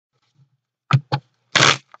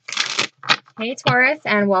Hey Taurus,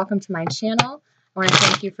 and welcome to my channel. I want to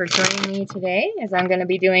thank you for joining me today as I'm going to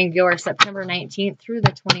be doing your September 19th through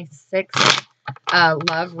the 26th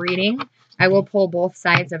love reading. I will pull both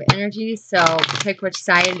sides of energy, so pick which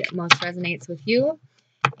side most resonates with you.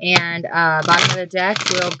 And bottom of the deck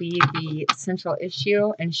will be the central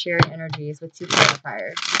issue and shared energies with two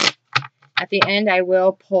clarifiers. At the end, I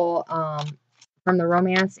will pull from the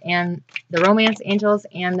romance angels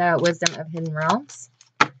and the wisdom of hidden realms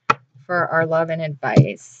for our love and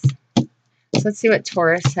advice. So let's see what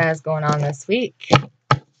Taurus has going on this week.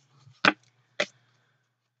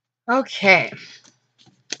 Okay.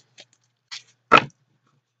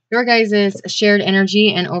 Your guys' shared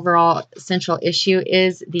energy and overall central issue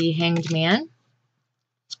is the Hanged Man,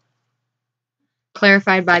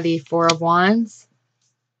 clarified by the Four of Wands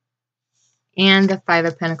and the Five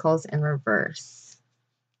of Pentacles in reverse.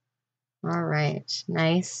 All right.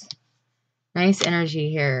 Nice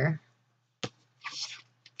energy here.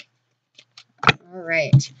 All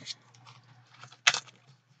right.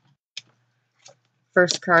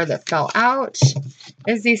 First card that fell out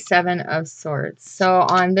is the Seven of Swords. So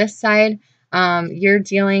on this side, you're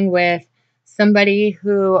dealing with somebody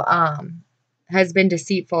who has been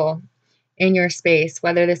deceitful in your space,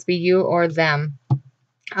 whether this be you or them.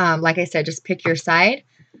 Like I said, just pick your side.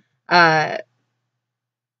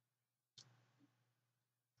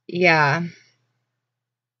 Yeah.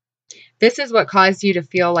 This is what caused you to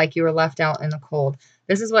feel like you were left out in the cold.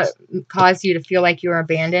 This is what caused you to feel like you were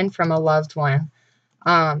abandoned from a loved one.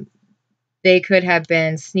 They could have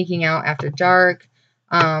been sneaking out after dark,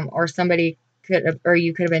 or somebody could have, or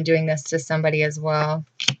you could have been doing this to somebody as well.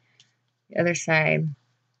 The other side.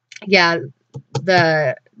 Yeah,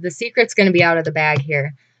 the secret's going to be out of the bag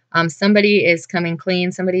here. Somebody is coming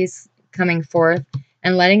clean. Somebody's coming forth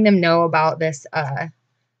and letting them know about this,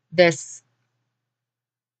 this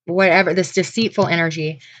deceitful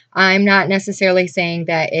energy. I'm not necessarily saying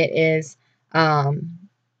that it is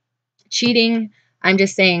cheating. I'm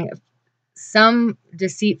just saying some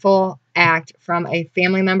deceitful act from a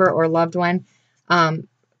family member or loved one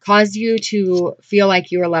caused you to feel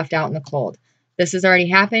like you were left out in the cold. This has already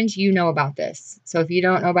happened. You know about this. So if you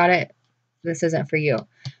don't know about it, this isn't for you.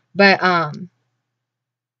 But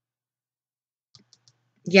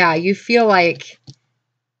yeah, you feel like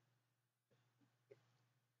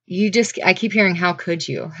I keep hearing, how could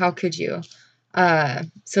you? How could you?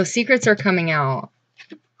 So secrets are coming out.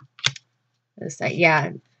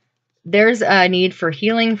 Yeah, there's a need for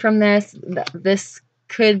healing from this. This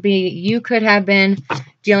could be, you could have been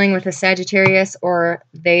dealing with a Sagittarius, or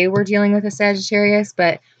they were dealing with a Sagittarius,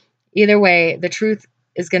 but either way, the truth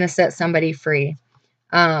is going to set somebody free.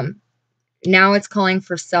 Now it's calling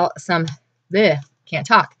for can't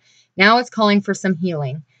talk. Now it's calling for some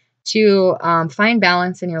healing, to find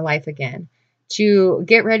balance in your life again, to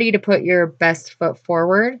get ready to put your best foot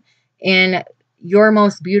forward in your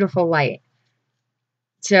most beautiful light,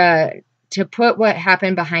 to put what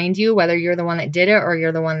happened behind you, whether you're the one that did it or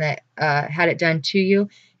you're the one that had it done to you.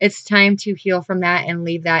 It's time to heal from that and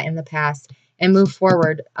leave that in the past and move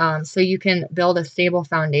forward, so you can build a stable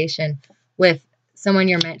foundation with someone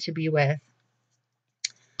you're meant to be with.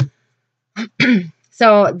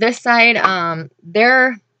 So this side,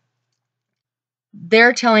 they're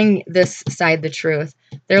telling this side the truth.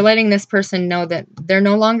 They're letting this person know that they're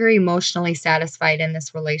no longer emotionally satisfied in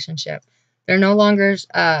this relationship. They're no longer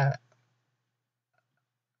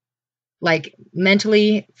like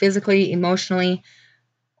mentally, physically, emotionally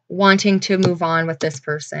wanting to move on with this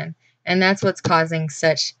person. And that's what's causing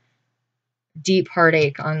such deep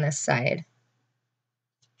heartache on this side.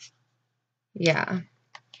 Yeah.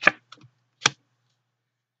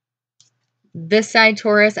 This side,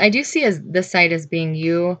 Taurus, I do see this side as being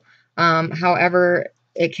you. However,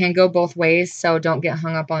 it can go both ways, so don't get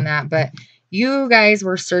hung up on that. But you guys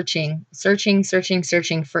were searching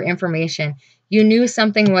for information. You knew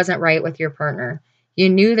something wasn't right with your partner. You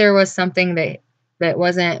knew there was something that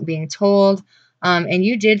wasn't being told. And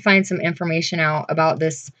you did find some information out about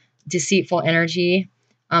this deceitful energy,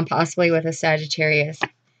 possibly with a Sagittarius.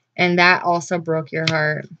 And that also broke your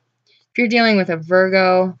heart. If you're dealing with a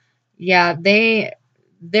Virgo, yeah,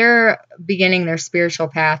 they're beginning their spiritual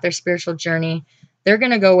path, their spiritual journey. They're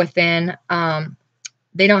going to go within.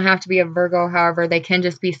 They don't have to be a Virgo, however, they can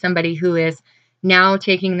just be somebody who is now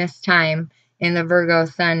taking this time in the Virgo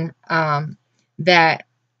sun, that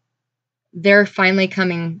they're finally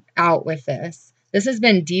coming out with this. This has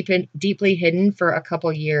been deeply hidden for a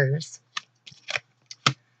couple years.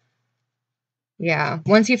 Yeah,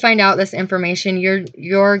 once you find out this information,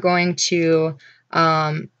 you're going to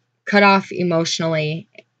cut off emotionally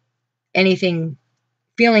anything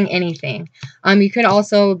feeling anything. You could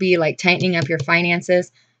also be like tightening up your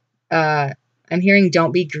finances. I'm hearing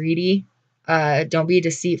don't be greedy. Don't be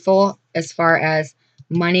deceitful as far as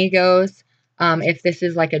money goes. If this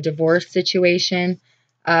is like a divorce situation.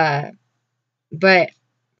 But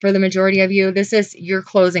for the majority of you, this is, you're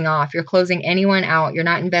closing off. You're closing anyone out. You're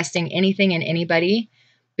not investing anything in anybody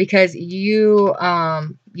because you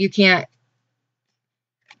can't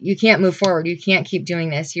move forward. You can't keep doing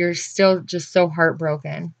this. You're still just so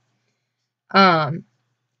heartbroken. Wow,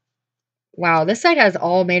 this side has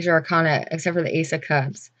all major arcana except for the Ace of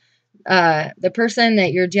Cups. The person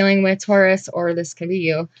that you're dealing with, Taurus, or this could be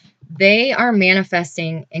you, they are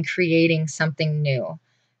manifesting and creating something new.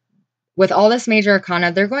 With all this major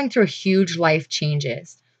arcana, they're going through huge life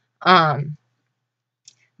changes.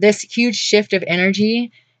 This huge shift of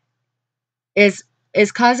energy is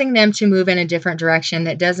causing them to move in a different direction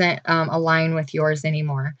that doesn't align with yours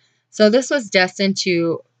anymore. So this was destined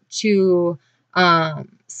to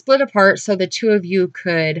split apart so the two of you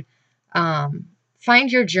could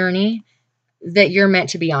find your journey that you're meant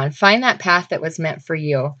to be on. Find that path that was meant for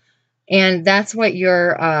you. And that's what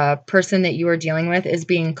your person that you are dealing with is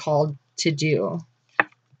being called to do.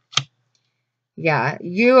 Yeah,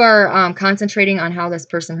 you are concentrating on how this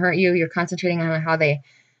person hurt you. You're concentrating on how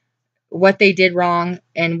what they did wrong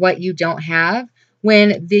and what you don't have,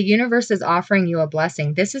 when the universe is offering you a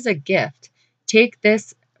blessing. This is a gift. Take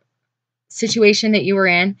this situation that you were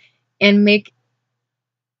in and make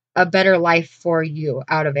a better life for you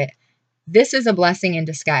out of it. This is a blessing in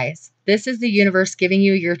disguise. This is the universe giving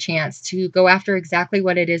you your chance to go after exactly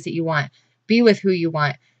what it is that you want. Be with who you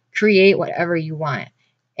want. Create whatever you want.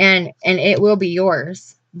 And it will be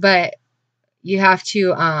yours. But you have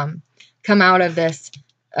to come out of this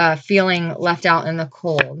feeling left out in the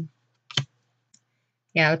cold.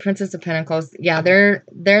 Yeah, the Princess of Pentacles. Yeah, they're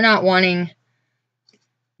not wanting.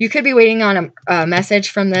 You could be waiting on a message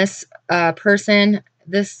from this person.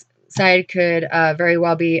 This side could very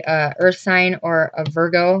well be a Earth sign or a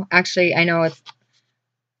Virgo. Actually, I know it's,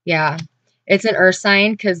 yeah, it's an Earth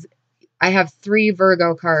sign because I have 3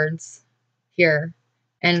 Virgo cards here.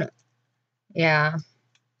 And yeah.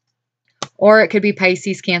 Or it could be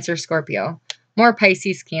Pisces, Cancer, Scorpio. More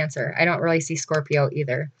Pisces, Cancer. I don't really see Scorpio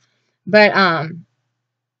either. But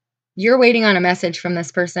you're waiting on a message from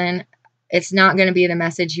this person. It's not going to be the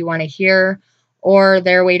message you want to hear, or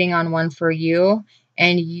they're waiting on one for you,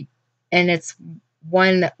 and it's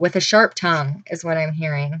one with a sharp tongue is what I'm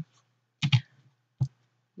hearing.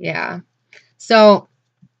 Yeah. So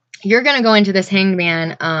you're going to go into this Hanged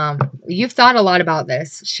Man. You've thought a lot about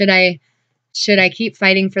this. Should I keep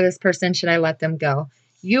fighting for this person? Should I let them go?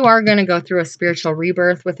 You are going to go through a spiritual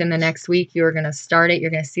rebirth within the next week. You are going to start it.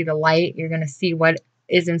 You're going to see the light. You're going to see what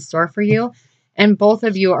is in store for you. And both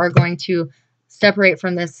of you are going to separate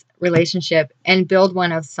from this relationship and build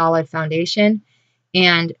one of solid foundation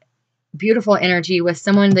and beautiful energy with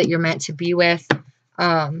someone that you're meant to be with.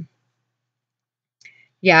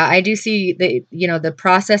 Yeah, I do see that, the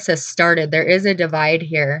process has started. There is a divide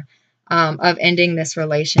here of ending this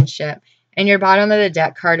relationship. And your bottom of the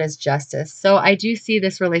deck card is Justice. So I do see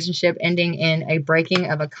this relationship ending in a breaking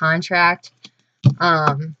of a contract,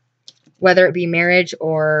 whether it be marriage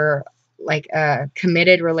or like a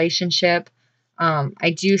committed relationship.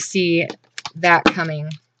 I do see that coming.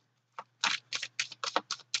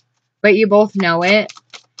 But you both know it,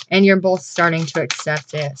 and you're both starting to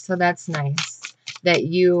accept it. So that's nice that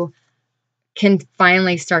you can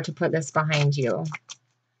finally start to put this behind you.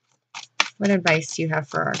 What advice do you have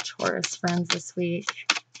for our Taurus friends this week?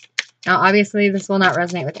 Now, obviously, this will not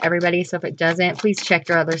resonate with everybody, so if it doesn't, please check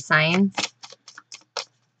your other signs.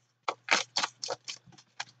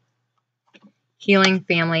 Healing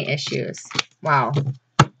family issues. Wow.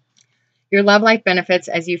 Your love life benefits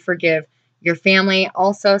as you forgive your family.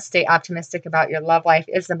 Also, stay optimistic about your love life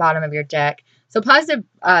is the bottom of your deck. So positive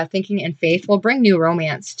thinking and faith will bring new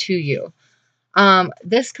romance to you.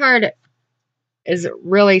 This card is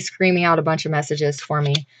really screaming out a bunch of messages for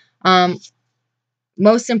me.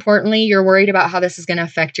 Most importantly, you're worried about how this is going to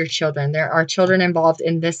affect your children. There are children involved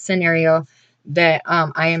in this scenario that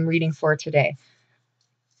I am reading for today.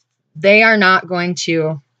 They are not going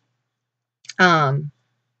to, of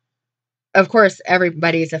course,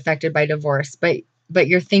 everybody is affected by divorce, but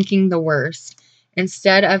you're thinking the worst.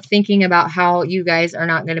 Instead of thinking about how you guys are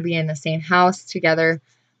not going to be in the same house together,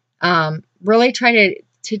 really try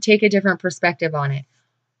to take a different perspective on it.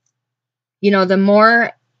 The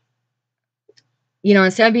more,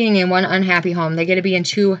 instead of being in one unhappy home, they get to be in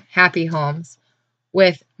 2 happy homes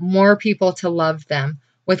with more people to love them,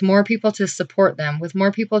 with more people to support them, with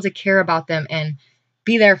more people to care about them and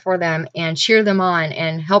be there for them and cheer them on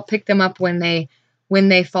and help pick them up when they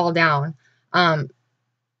fall down.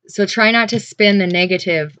 So try not to spin the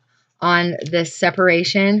negative on this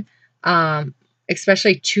separation,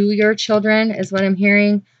 especially to your children is what I'm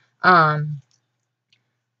hearing.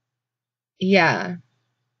 Yeah.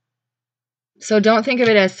 So don't think of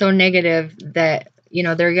it as so negative that, you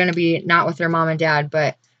know, they're going to be not with their mom and dad,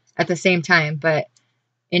 but at the same time, but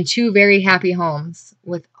in two very happy homes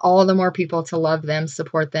with all the more people to love them,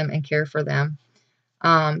 support them, and care for them.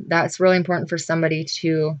 That's really important for somebody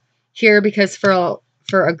to hear, because for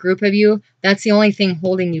a group of you, that's the only thing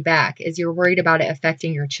holding you back, is you're worried about it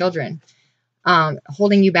affecting your children,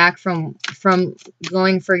 holding you back from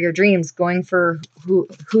going for your dreams, going for who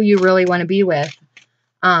you really want to be with.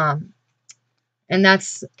 And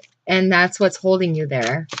that's what's holding you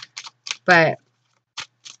there. But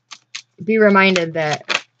be reminded that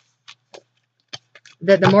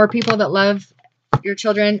the more people that love your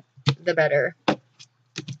children, the better.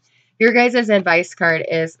 Your guys' advice card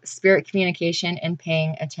is spirit communication and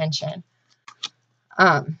paying attention.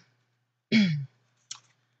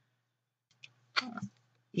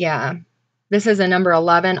 Yeah. This is a number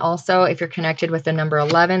 11 also. If you're connected with the number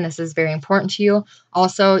 11, this is very important to you.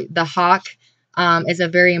 Also, the hawk is a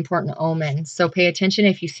very important omen. So pay attention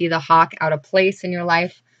if you see the hawk out of place in your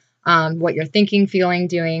life, what you're thinking, feeling,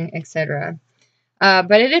 doing, etc.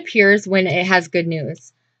 But it appears when it has good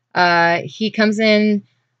news. He comes in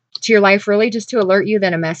to your life really just to alert you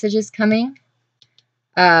that a message is coming.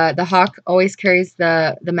 The hawk always carries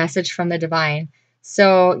the message from the divine.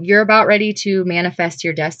 So you're about ready to manifest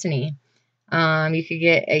your destiny. You could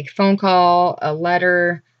get a phone call, a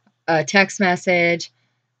letter, a text message,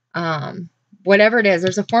 whatever it is.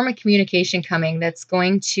 There's a form of communication coming that's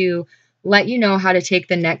going to let you know how to take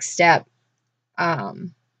the next step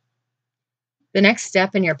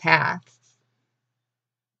in your path.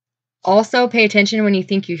 Also, pay attention when you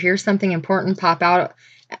think you hear something important pop out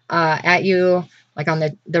at you, like on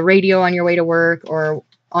the radio on your way to work, or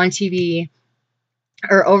on TV,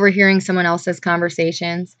 or overhearing someone else's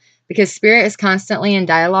conversations, because spirit is constantly in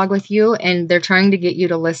dialogue with you, and they're trying to get you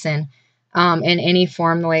to listen in any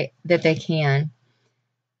form way that they can.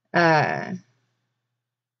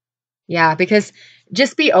 Yeah, because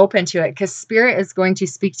just be open to it, because spirit is going to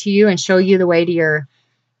speak to you and show you the way to your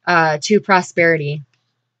to prosperity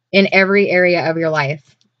in every area of your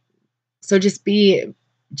life. So just be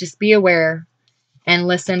aware and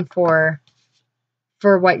listen for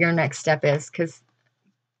what your next step is,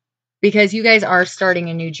 because you guys are starting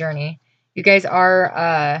a new journey. You guys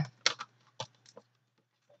are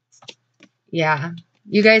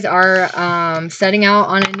you guys are setting out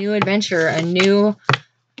on a new adventure, a new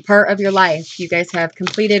part of your life. You guys have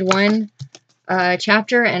completed one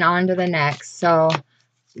chapter and on to the next. So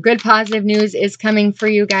good positive news is coming for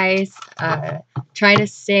you guys. Try to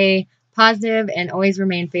stay positive and always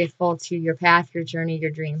remain faithful to your path, your journey,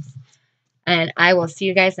 your dreams. And I will see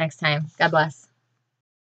you guys next time. God bless.